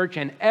local church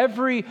and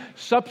every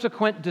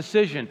subsequent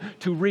decision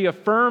to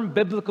reaffirm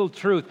biblical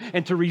truth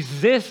and to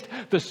resist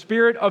the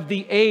spirit of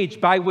the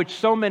age by which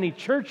so many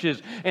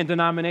churches and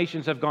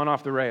denominations have gone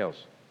off the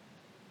rails.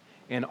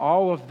 In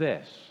all of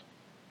this,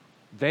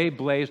 they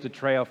blazed a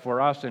trail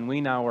for us, and we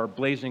now are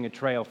blazing a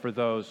trail for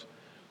those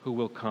who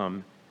will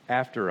come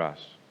after us.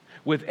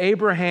 With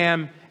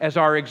Abraham as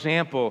our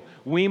example,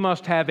 we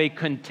must have a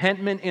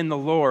contentment in the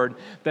Lord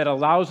that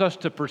allows us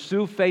to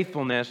pursue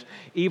faithfulness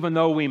even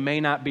though we may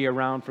not be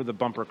around for the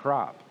bumper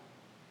crop.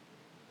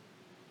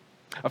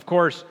 Of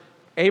course,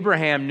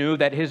 Abraham knew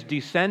that his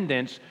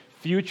descendants'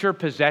 future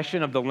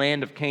possession of the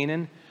land of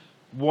Canaan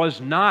was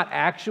not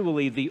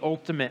actually the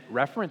ultimate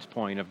reference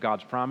point of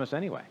God's promise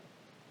anyway.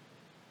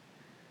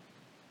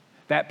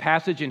 That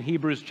passage in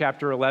Hebrews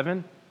chapter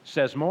 11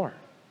 says more.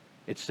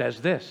 It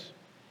says this.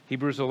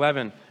 Hebrews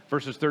 11,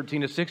 verses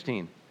 13 to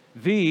 16.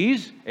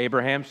 These,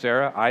 Abraham,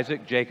 Sarah,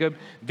 Isaac, Jacob,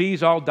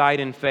 these all died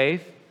in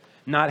faith,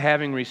 not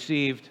having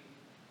received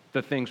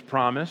the things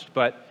promised,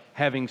 but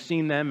having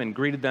seen them and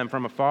greeted them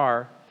from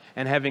afar,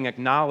 and having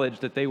acknowledged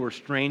that they were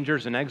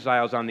strangers and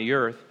exiles on the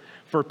earth.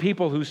 For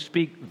people who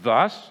speak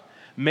thus,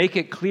 make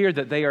it clear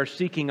that they are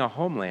seeking a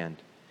homeland.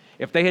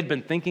 If they had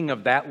been thinking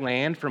of that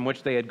land from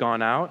which they had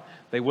gone out,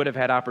 they would have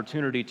had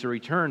opportunity to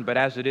return. But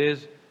as it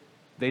is,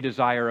 they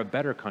desire a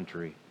better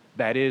country.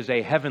 That is,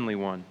 a heavenly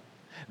one.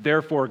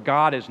 Therefore,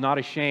 God is not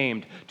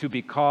ashamed to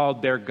be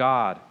called their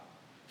God,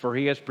 for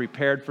he has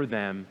prepared for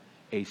them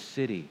a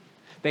city.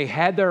 They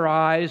had their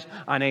eyes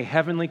on a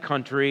heavenly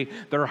country.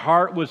 Their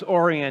heart was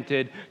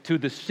oriented to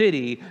the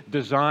city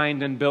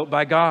designed and built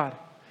by God.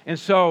 And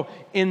so,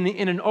 in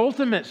an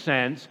ultimate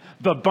sense,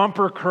 the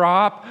bumper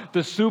crop,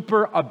 the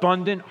super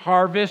abundant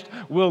harvest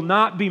will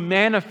not be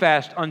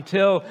manifest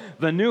until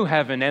the new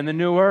heaven and the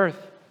new earth.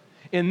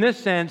 In this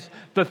sense,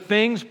 the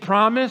things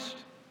promised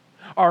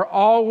are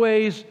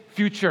always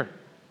future,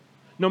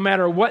 no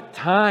matter what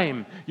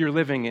time you're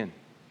living in.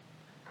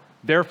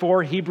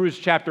 Therefore, Hebrews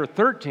chapter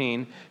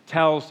 13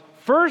 tells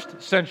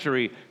first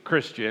century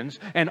Christians,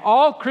 and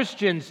all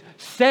Christians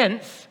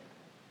since,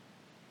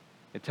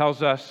 it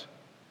tells us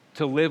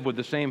to live with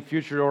the same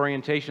future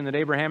orientation that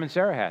Abraham and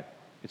Sarah had.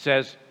 It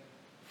says,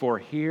 for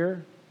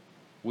here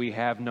we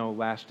have no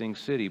lasting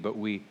city, but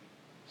we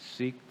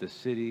seek the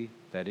city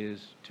that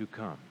is to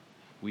come.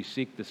 We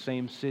seek the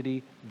same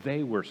city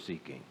they were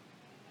seeking.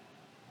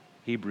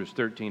 Hebrews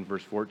 13,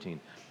 verse 14.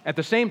 At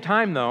the same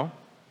time, though,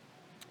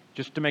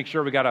 just to make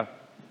sure we got a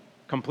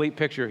complete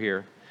picture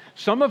here,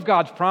 some of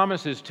God's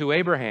promises to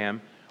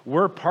Abraham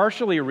were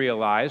partially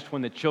realized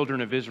when the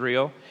children of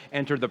Israel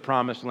entered the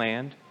promised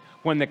land,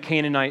 when the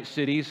Canaanite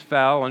cities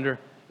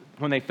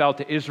when they fell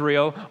to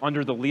Israel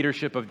under the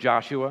leadership of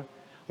Joshua,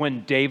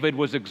 when David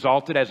was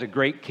exalted as a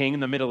great king in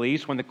the Middle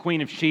East, when the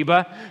Queen of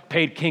Sheba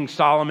paid King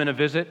Solomon a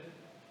visit.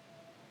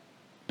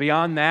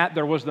 Beyond that,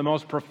 there was the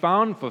most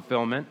profound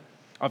fulfillment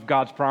of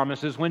God's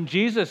promises when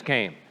Jesus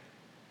came.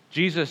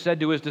 Jesus said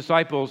to his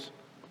disciples,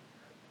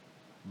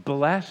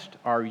 Blessed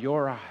are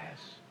your eyes,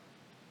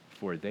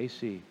 for they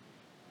see.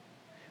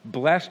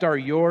 Blessed are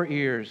your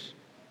ears,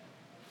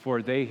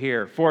 for they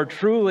hear. For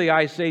truly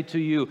I say to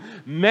you,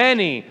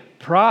 many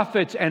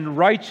prophets and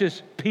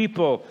righteous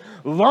people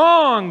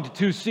longed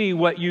to see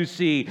what you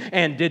see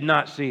and did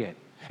not see it,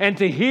 and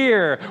to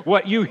hear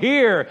what you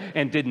hear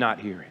and did not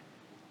hear it.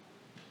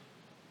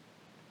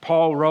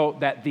 Paul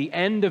wrote that the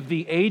end of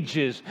the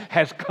ages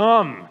has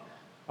come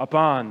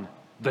upon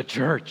the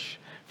church.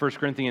 1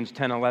 Corinthians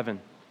 10:11.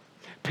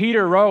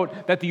 Peter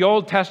wrote that the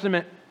Old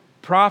Testament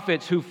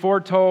prophets who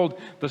foretold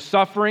the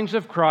sufferings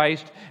of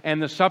Christ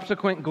and the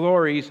subsequent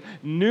glories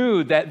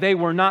knew that they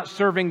were not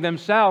serving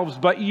themselves,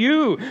 but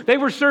you. They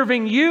were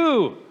serving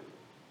you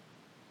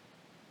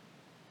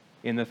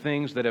in the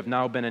things that have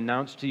now been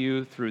announced to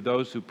you through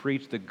those who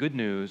preach the good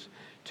news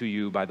to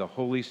you by the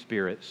Holy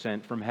Spirit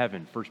sent from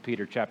heaven. 1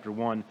 Peter chapter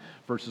 1,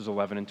 verses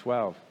 11 and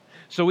 12.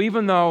 So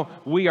even though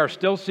we are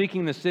still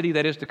seeking the city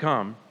that is to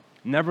come,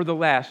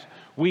 nevertheless,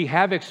 we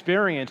have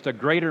experienced a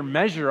greater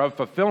measure of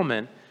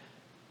fulfillment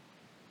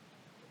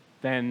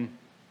than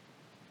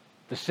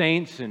the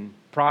saints and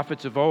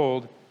prophets of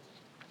old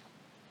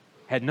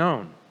had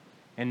known.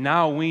 And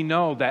now we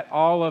know that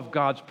all of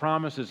God's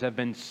promises have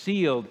been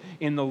sealed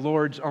in the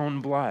Lord's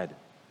own blood,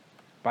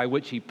 by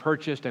which He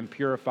purchased and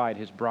purified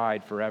His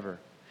bride forever.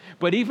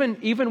 But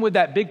even with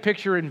that big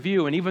picture in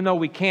view, and even though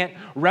we can't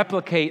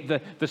replicate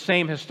the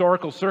same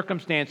historical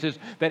circumstances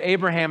that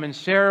Abraham and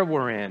Sarah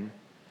were in,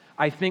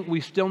 I think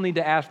we still need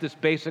to ask this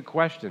basic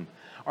question.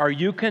 Are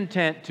you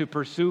content to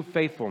pursue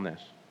faithfulness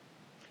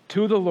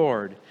to the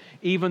Lord,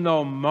 even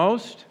though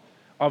most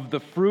of the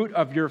fruit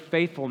of your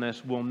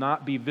faithfulness will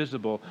not be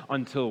visible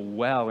until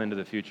well into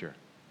the future?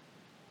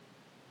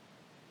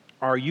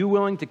 Are you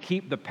willing to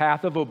keep the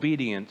path of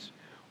obedience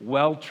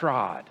well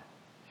trod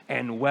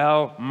and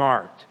well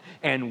marked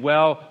and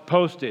well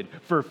posted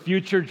for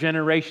future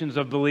generations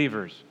of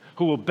believers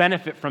who will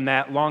benefit from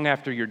that long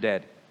after you're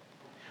dead?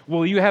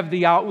 Will you have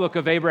the outlook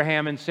of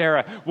Abraham and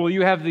Sarah? Will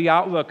you have the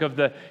outlook of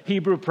the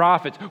Hebrew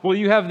prophets? Will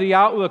you have the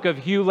outlook of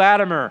Hugh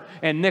Latimer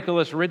and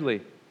Nicholas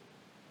Ridley?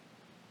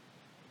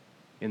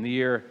 In the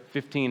year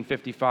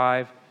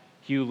 1555,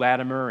 Hugh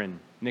Latimer and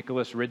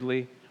Nicholas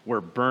Ridley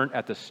were burnt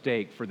at the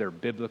stake for their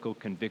biblical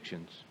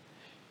convictions.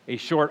 A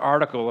short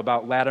article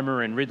about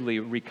Latimer and Ridley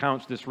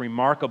recounts this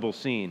remarkable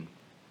scene.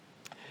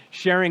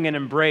 Sharing an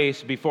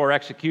embrace before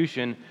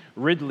execution,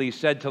 Ridley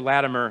said to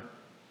Latimer,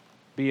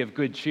 "Be of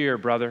good cheer,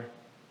 brother,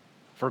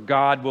 for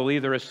God will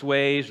either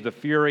assuage the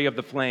fury of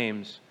the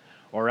flames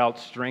or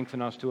else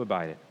strengthen us to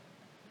abide it."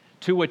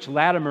 To which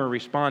Latimer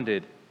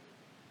responded,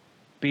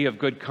 "Be of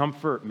good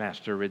comfort,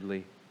 Master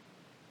Ridley,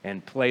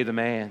 and play the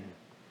man.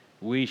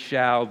 We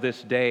shall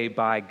this day,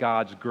 by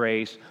God's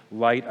grace,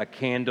 light a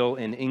candle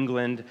in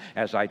England,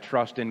 as I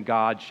trust in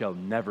God shall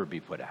never be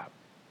put out."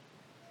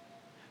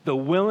 The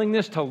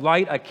willingness to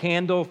light a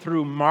candle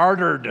through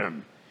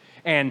martyrdom,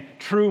 and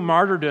true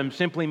martyrdom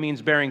simply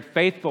means bearing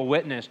faithful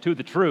witness to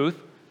the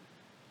truth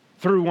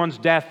through one's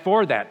death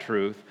for that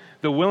truth.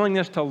 The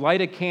willingness to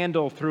light a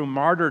candle through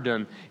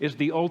martyrdom is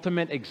the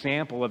ultimate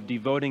example of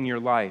devoting your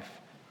life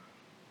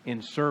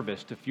in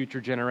service to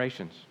future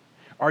generations.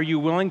 Are you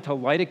willing to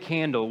light a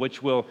candle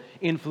which will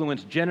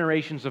influence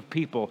generations of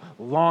people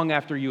long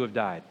after you have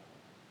died?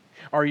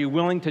 Are you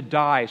willing to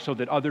die so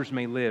that others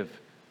may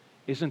live?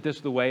 Isn't this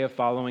the way of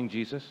following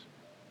Jesus?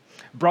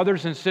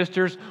 Brothers and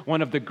sisters,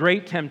 one of the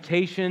great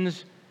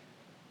temptations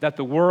that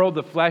the world,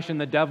 the flesh,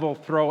 and the devil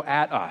throw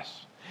at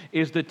us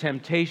is the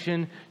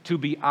temptation to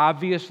be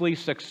obviously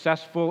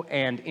successful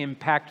and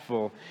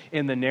impactful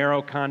in the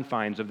narrow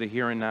confines of the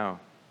here and now.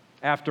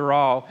 After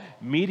all,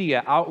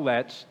 media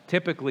outlets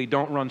typically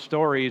don't run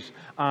stories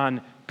on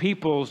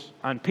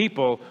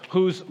people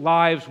whose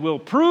lives will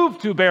prove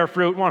to bear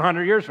fruit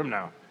 100 years from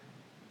now.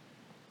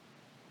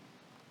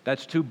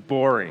 That's too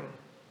boring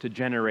to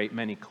generate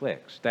many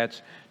clicks.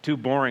 That's too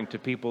boring to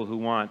people who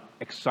want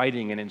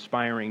exciting and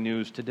inspiring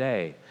news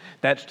today.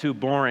 That's too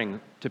boring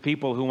to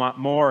people who want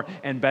more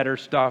and better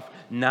stuff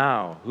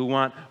now, who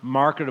want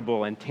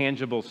marketable and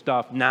tangible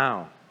stuff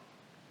now.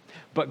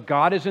 But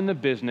God is in the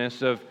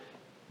business of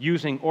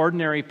using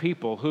ordinary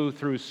people who,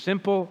 through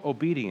simple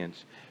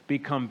obedience,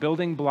 become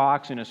building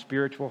blocks in a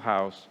spiritual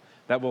house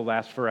that will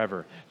last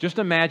forever. Just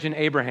imagine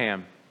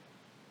Abraham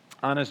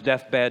on his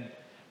deathbed,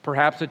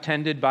 perhaps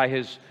attended by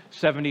his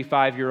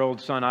 75-year-old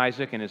son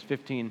Isaac and his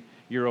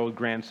 15-year-old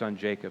grandson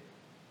Jacob.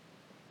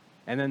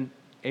 And then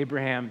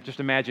just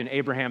imagine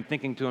Abraham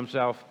thinking to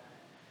himself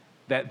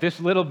that this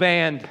little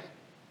band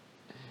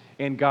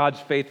in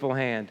God's faithful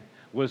hand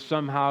was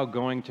somehow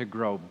going to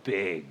grow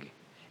big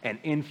and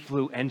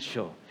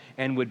influential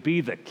and would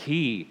be the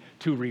key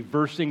to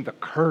reversing the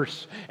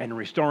curse and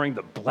restoring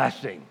the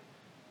blessing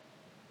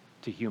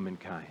to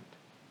humankind.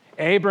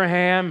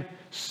 Abraham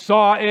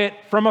saw it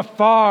from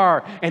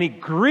afar, and he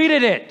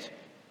greeted it,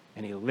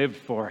 and he lived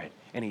for it,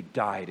 and he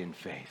died in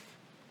faith.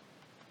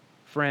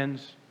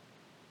 Friends,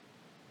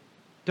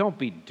 don't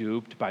be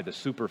duped by the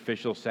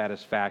superficial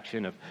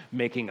satisfaction of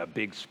making a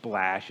big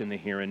splash in the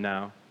here and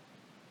now.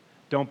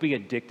 Don't be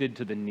addicted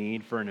to the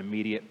need for an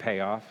immediate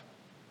payoff.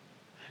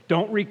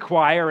 Don't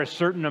require a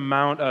certain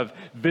amount of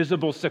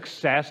visible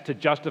success to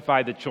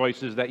justify the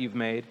choices that you've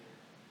made.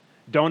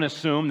 Don't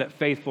assume that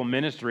faithful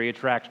ministry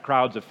attracts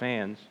crowds of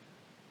fans.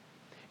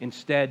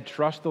 Instead,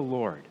 trust the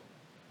Lord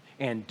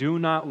and do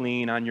not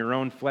lean on your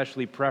own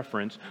fleshly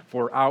preference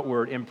for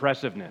outward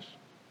impressiveness.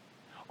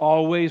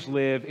 Always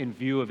live in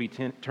view of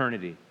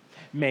eternity.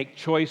 Make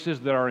choices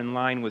that are in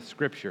line with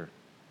Scripture.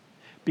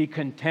 Be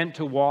content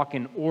to walk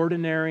in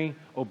ordinary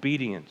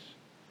obedience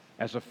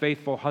as a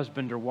faithful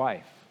husband or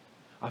wife,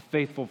 a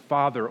faithful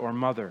father or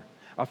mother,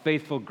 a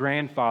faithful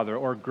grandfather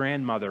or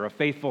grandmother, a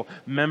faithful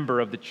member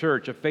of the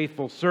church, a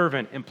faithful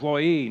servant,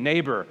 employee,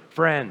 neighbor,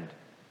 friend.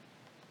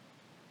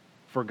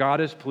 For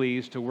God is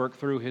pleased to work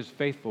through His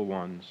faithful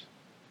ones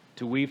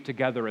to weave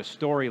together a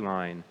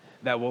storyline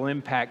that will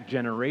impact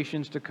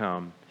generations to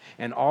come,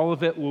 and all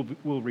of it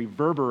will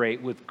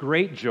reverberate with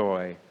great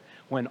joy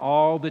when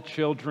all the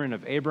children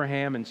of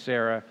Abraham and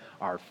Sarah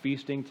are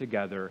feasting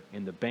together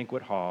in the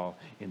banquet hall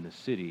in the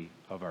city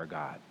of our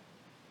God.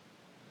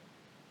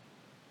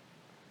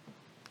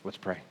 Let's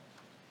pray.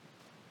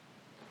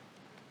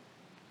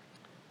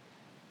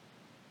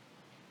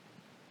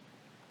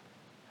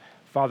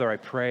 Father, I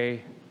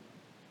pray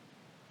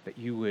that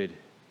you would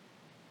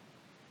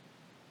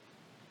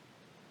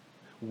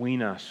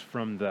wean us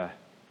from the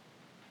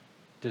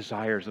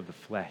desires of the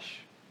flesh,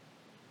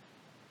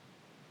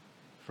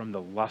 from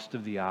the lust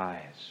of the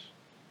eyes,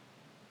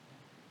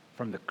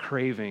 from the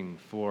craving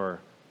for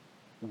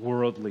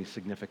worldly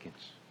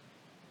significance.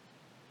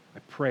 I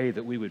pray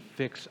that we would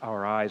fix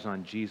our eyes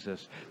on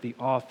Jesus, the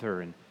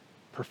author and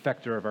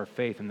perfecter of our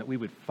faith, and that we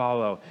would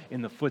follow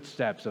in the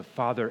footsteps of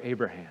Father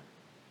Abraham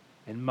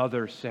and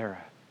Mother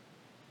Sarah.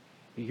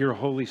 Your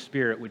Holy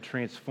Spirit would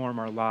transform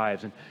our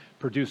lives and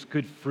produce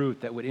good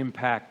fruit that would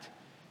impact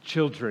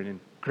children and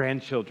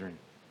grandchildren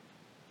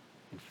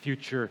and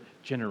future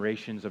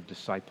generations of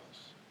disciples.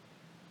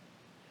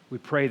 We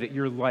pray that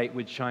your light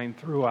would shine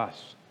through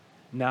us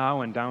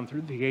now and down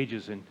through the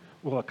ages and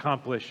will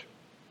accomplish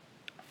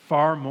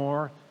far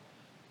more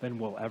than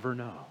we'll ever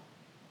know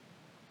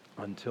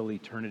until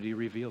eternity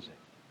reveals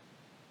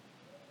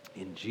it.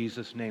 In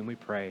Jesus' name we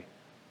pray.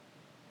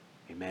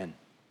 Amen.